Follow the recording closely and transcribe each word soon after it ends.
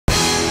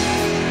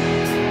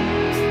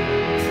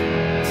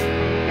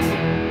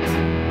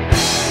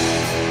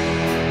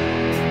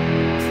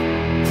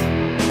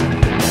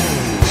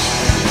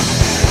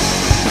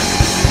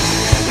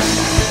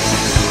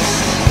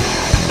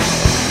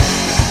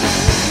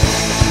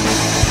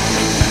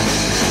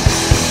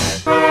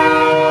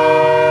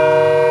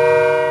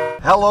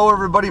Hello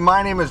everybody,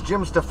 my name is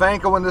Jim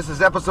Stefanko and this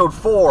is episode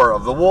 4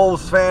 of the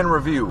Wolves Fan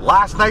Review.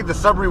 Last night the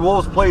Sudbury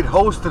Wolves played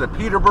host to the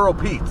Peterborough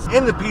Petes.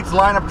 In the Petes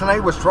lineup tonight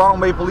was Toronto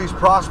Maple Leafs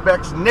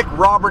prospects Nick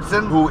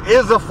Robertson, who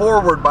is a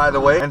forward by the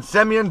way, and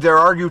Semyon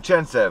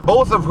Deraguchensev,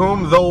 both of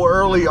whom, though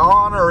early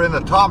on, are in the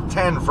top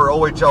 10 for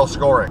OHL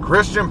scoring.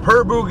 Christian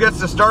Perbu gets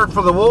the start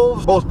for the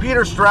Wolves. Both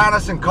Peter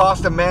Stratus and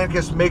Costa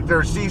Mankis make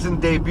their season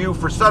debut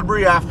for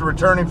Sudbury after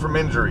returning from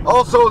injury.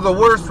 Also, the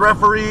worst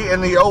referee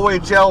in the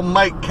OHL,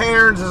 Mike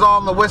Cairns, is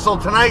on the whistle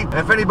tonight. And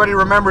if anybody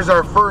remembers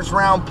our first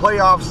round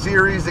playoff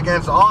series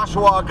against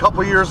Oshawa a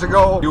couple years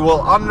ago, you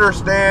will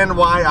understand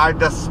why I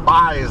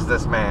despise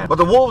this man. But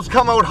the Wolves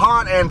come out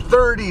hot, and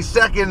 30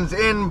 seconds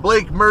in,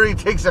 Blake Murray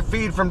takes a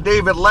feed from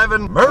David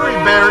Levin. Murray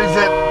buries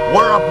it.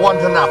 We're up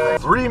 1-0.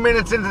 3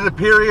 minutes into the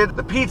period,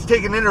 the Petes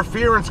take an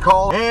interference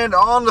call, and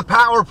on the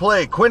power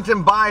play,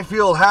 Quinton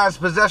Byfield has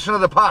possession of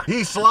the puck.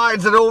 He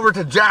slides it over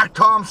to Jack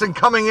Thompson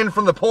coming in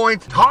from the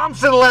point.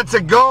 Thompson lets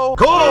it go.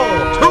 Goal!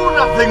 2-0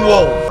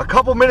 Wolves. A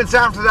couple minutes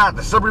after that,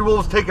 the Sudbury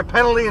Wolves take a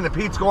penalty and the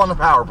Petes go on the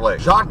power play.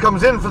 Shot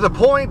comes in for the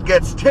point,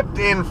 gets tipped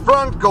in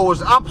front,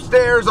 goes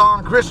upstairs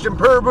on Christian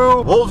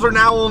Perbu. Wolves are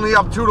now only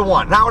up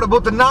 2-1. Now at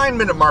about the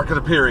 9-minute mark of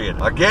the period.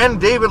 Again,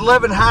 David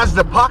Levin has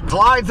the puck,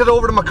 slides it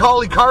over to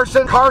Macaulay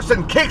Carson.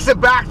 Carson kicks it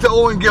back to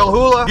Owen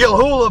Gilhula.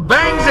 Gilhula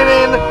bangs it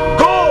in.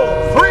 Goal!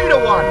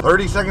 3-1.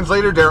 30 seconds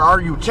later,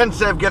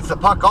 Deraguchensev gets the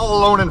puck all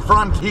alone in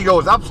front. He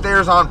goes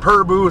upstairs on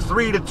Perbu.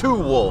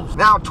 3-2 Wolves.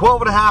 Now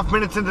 12.5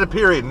 minutes into the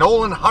period,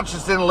 Nolan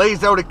Hutchison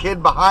lays out a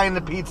kid behind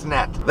the Pete's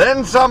net.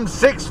 Then some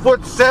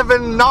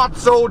 6'7", not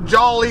so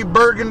jolly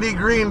burgundy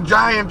green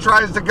giant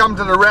tries to come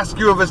to the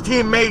rescue of his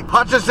teammate.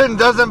 Hutchison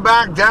doesn't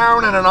back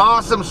down and an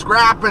awesome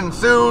scrap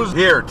ensues.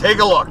 Here, take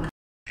a look.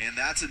 And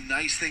that's a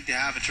nice thing to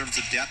have in terms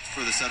of depth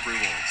for the Sudbury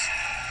Wolves.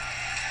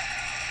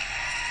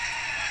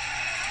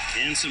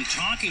 And some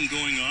talking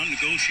going on,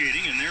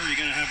 negotiating, and there we're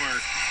going to have our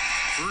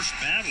first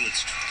battle.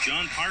 It's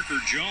John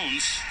Parker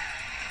Jones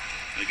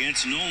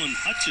against Nolan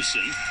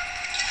Hutchison.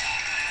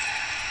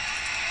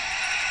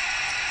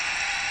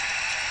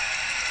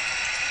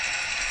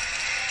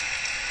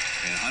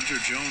 And Hunter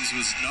Jones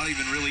was not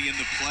even really in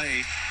the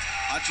play.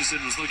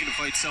 Hutchison was looking to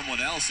fight someone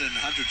else, and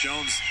Hunter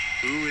Jones,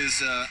 who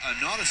is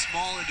not a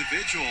small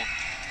individual,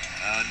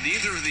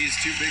 neither of these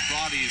two big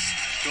bodies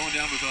going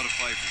down without a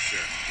fight for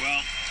sure.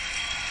 Well,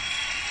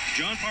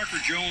 John Parker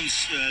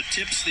Jones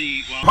tips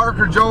the...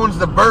 Parker Jones,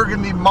 the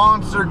burgundy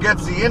monster,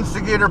 gets the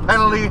instigator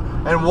penalty,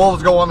 and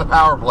Wolves go on the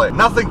power play.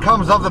 Nothing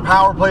comes of the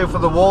power play for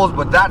the Wolves,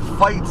 but that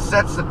fight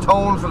sets the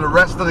tone for the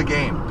rest of the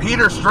game.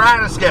 Peter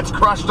Stratus gets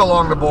crushed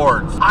along the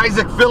boards.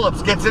 Isaac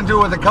Phillips gets into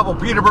it with a couple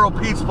Peterborough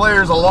Petes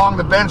players along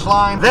the bench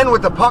line. Then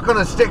with the puck on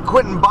his stick,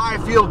 Quinton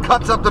Byfield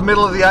cuts up the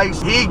middle of the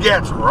ice. He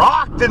gets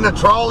rocked into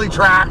trolley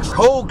tracks.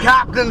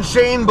 Co-captain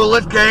Shane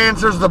Belitka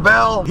answers the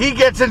bell. He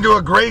gets into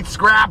a great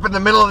scrap in the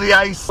middle of the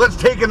ice. Let's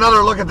take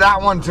another look at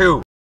that one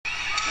too.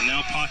 And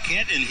now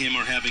Paquette and him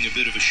are having a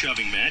bit of a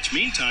shoving match.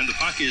 Meantime, the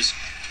puck is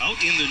out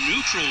in the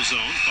neutral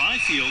zone.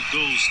 Byfield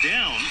goes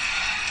down.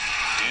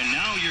 And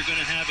now you're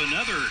going to have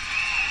another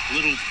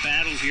little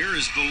battle here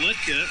as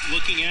Belitka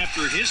looking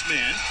after his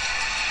man.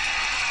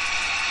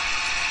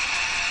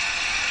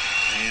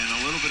 And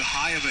a little bit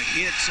high of a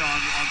hit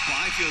on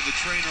Byfield, the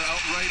trainer,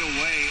 out right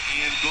away.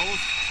 And both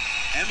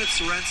Emmett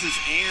Sorenses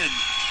and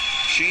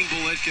Shane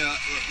Belitka,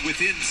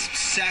 within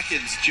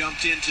seconds,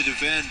 jumped in to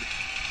defend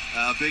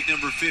big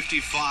number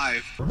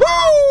 55.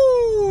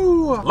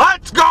 Woo!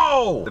 Let's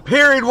go! The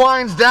period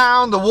winds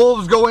down. The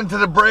Wolves go into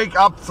the break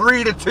up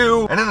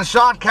 3-2. And in the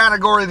shot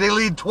category, they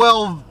lead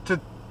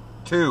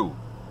 12-2.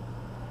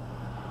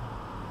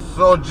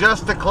 So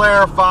just to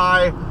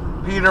clarify,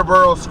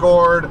 Peterborough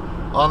scored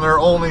on their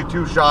only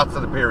 2 shots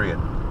of the period.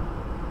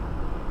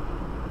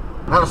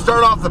 Now to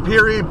start off the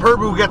period,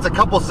 Perbu gets a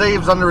couple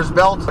saves under his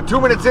belt. But 2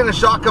 minutes in, a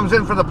shot comes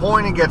in for the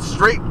point and gets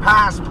straight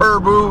past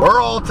Perbu. We're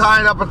all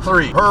tied up at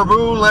 3.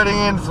 Perbu letting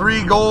in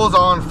 3 goals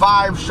on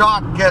 5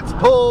 shot gets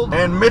pulled,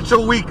 and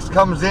Mitchell Weeks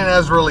comes in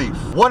as relief.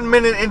 1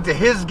 minute into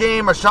his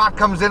game, a shot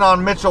comes in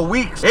on Mitchell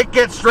Weeks. It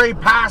gets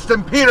straight past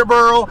him.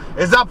 Peterborough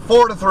is up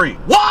 4-3.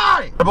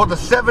 Why? About the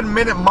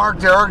 7-minute mark,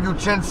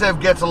 Deraguchensev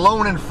gets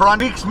alone in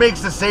front. Weeks makes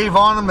the save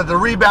on him, but the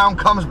rebound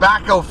comes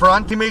back out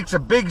front. He makes a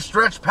big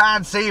stretch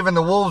pad save, and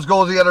the Wolves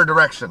go the other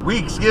direction.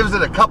 Weeks gives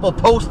it a couple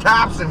post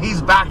taps and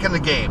he's back in the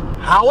game.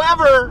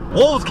 However,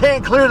 Wolves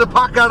can't clear the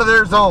puck out of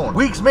their zone.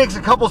 Weeks makes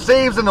a couple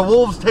saves and the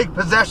Wolves take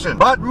possession.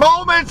 But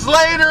moments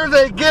later,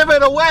 they give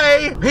it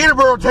away.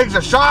 Peterborough takes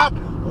a shot.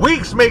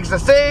 Weeks makes a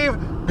save.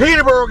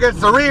 Peterborough gets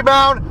the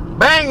rebound.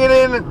 Bang it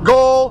in.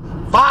 Goal.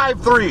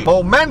 5-3.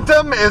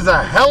 Momentum is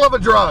a hell of a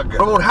drug.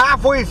 About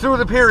halfway through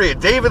the period,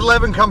 David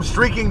Levin comes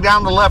streaking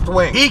down the left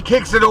wing. He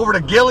kicks it over to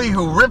Gilly,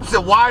 who rips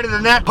it wide of the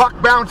net. Puck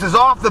bounces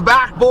off the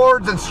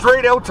backboards and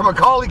straight out to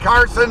Macaulay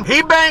Carson.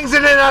 He bangs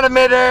it in out of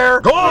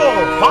midair. Goal!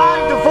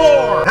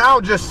 5-4.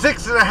 Now just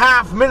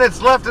 6.5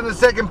 minutes left in the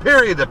second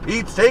period. The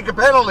Petes take a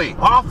penalty.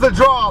 Off the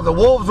draw, the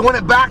Wolves win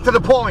it back to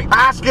the point.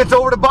 Pass gets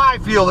over to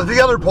Byfield at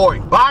the other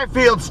point.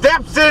 Byfield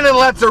steps in and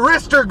lets a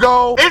wrister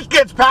go. It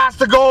gets past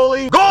the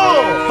goalie. Goal!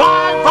 5-5.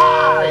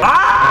 5-5.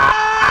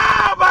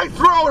 Ah, my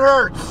throat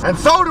hurts. And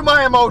so do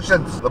my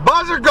emotions. The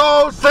buzzer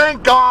goes,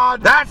 thank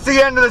God. That's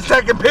the end of the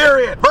second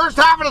period. First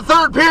half of the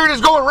third period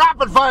is going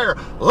rapid fire.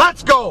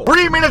 Let's go.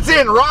 3 minutes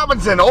in,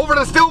 Robinson over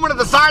to Stillman at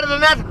the side of the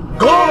net.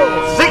 Goal,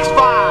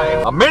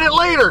 6-5. A minute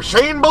later,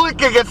 Shane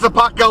Belitka gets the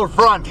puck out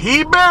front.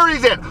 He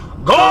buries it.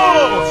 Goal,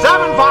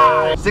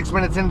 7-5. 6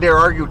 minutes in there,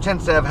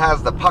 Arguchentsev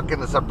has the puck in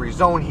the Sudbury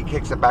zone. He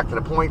kicks it back to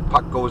the point.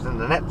 Puck goes in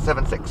the net,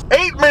 7-6.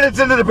 8 minutes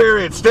into the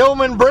period,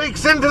 Stillman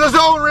breaks into the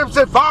zone, rips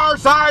it far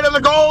side of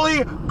the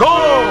goalie. Goal,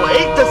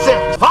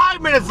 8-6.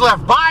 5 minutes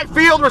left.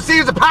 Byfield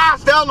receives a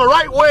pass down the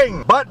right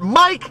wing. But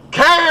Mike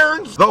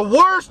Cairns, the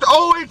worst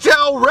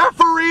OHL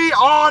referee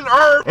on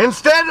earth,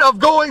 instead of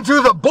going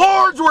to the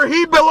boards where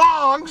he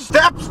belongs,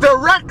 steps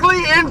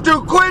directly into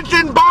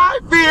Quinton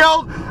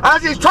Byfield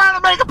as he's trying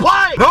to make a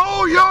play.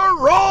 Know your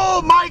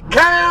role, Mike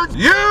Cairns.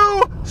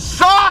 You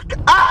suck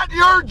at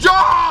your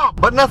job.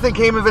 But nothing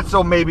came of it,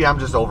 so maybe I'm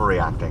just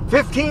overreacting.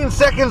 15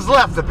 seconds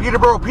left. The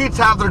Peterborough Petes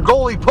have their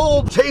goalie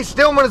pulled. Chase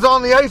Stillman is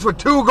on the ice with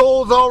 2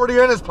 goals already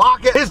in his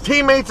pocket. His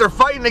teammates are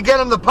fighting to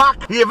get him the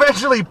puck. He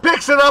eventually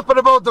picks it up at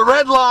about the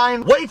red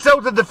line, waits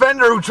out the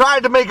defender who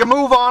tried to make a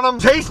move on him.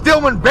 Chase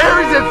Stillman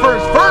buries it for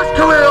his first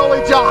career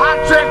OHL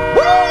hat trick.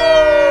 Woo!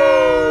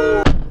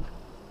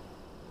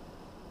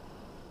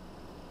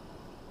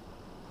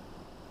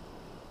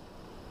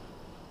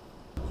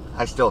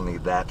 I still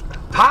need that.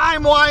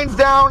 Time winds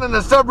down and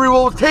the Sudbury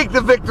Wolves take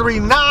the victory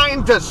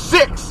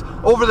 9-6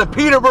 over the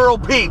Peterborough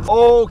Petes.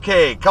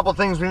 Okay, couple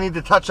things we need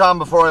to touch on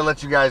before I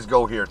let you guys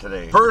go here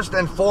today. First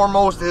and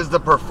foremost is the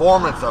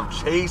performance of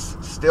Chase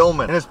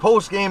Stillman. In his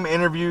post-game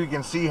interview, you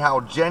can see how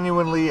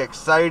genuinely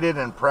excited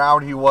and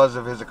proud he was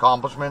of his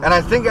accomplishment. And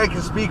I think I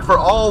can speak for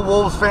all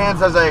Wolves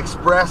fans as I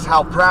express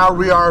how proud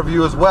we are of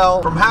you as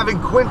well. From having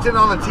Quinton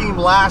on the team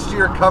last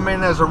year come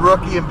in as a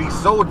rookie and be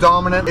so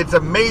dominant, it's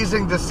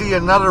amazing to see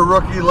another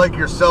rookie like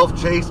yourself,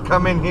 Chase,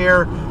 come in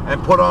here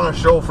and put on a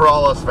show for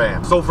all us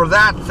fans. So for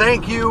that,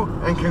 thank you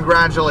and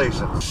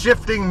congratulations.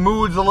 Shifting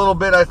moods a little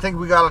bit, I think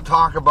we got to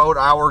talk about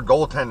our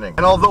goaltending.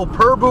 And although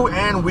Purbu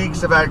and Weeks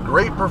have had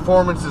great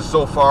performances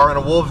so far in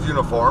a Wolves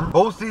uniform,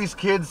 both these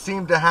kids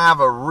seem to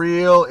have a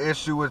real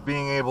issue with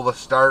being able to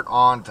start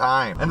on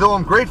time. And though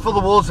I'm grateful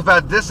the Wolves have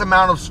had this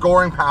amount of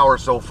scoring power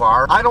so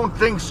far, I don't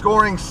think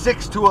scoring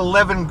 6 to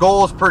 11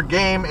 goals per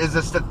game is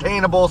a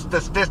sustainable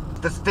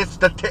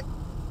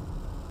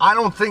I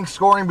don't think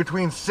scoring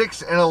between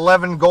 6 and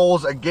 11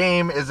 goals a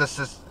game is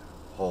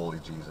holy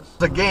Jesus.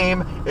 The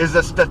game is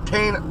a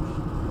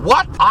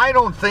What? I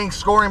don't think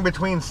scoring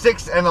between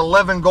 6 and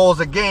 11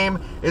 goals a game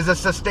is a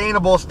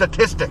sustainable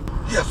statistic.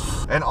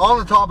 Yes. And on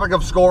the topic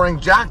of scoring,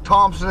 Jack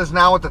Thompson is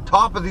now at the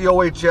top of the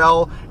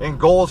OHL in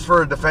goals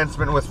for a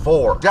defenseman with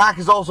 4. Jack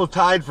is also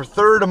tied for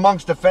 3rd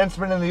amongst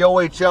defensemen in the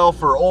OHL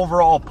for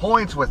overall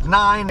points with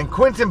 9. And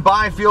Quinton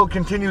Byfield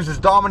continues his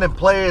dominant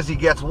play as he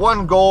gets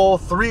 1 goal,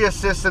 3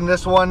 assists in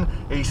this one.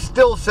 He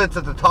still sits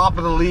at the top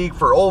of the league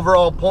for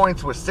overall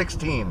points with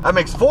 16. That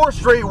makes 4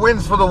 straight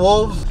wins for the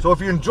Wolves. So if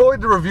you enjoyed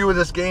the review of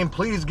this game,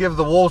 please give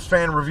the Wolves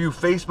Fan Review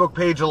Facebook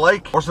page a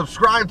like or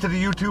subscribe to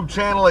the YouTube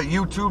channel at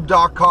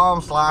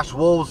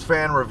youtube.com/Wolves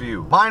Fan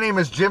Review. My name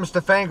is Jim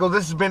Stefanko.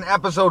 This has been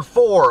episode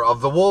 4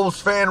 of the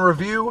Wolves Fan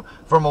Review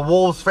from a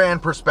Wolves fan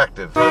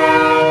perspective.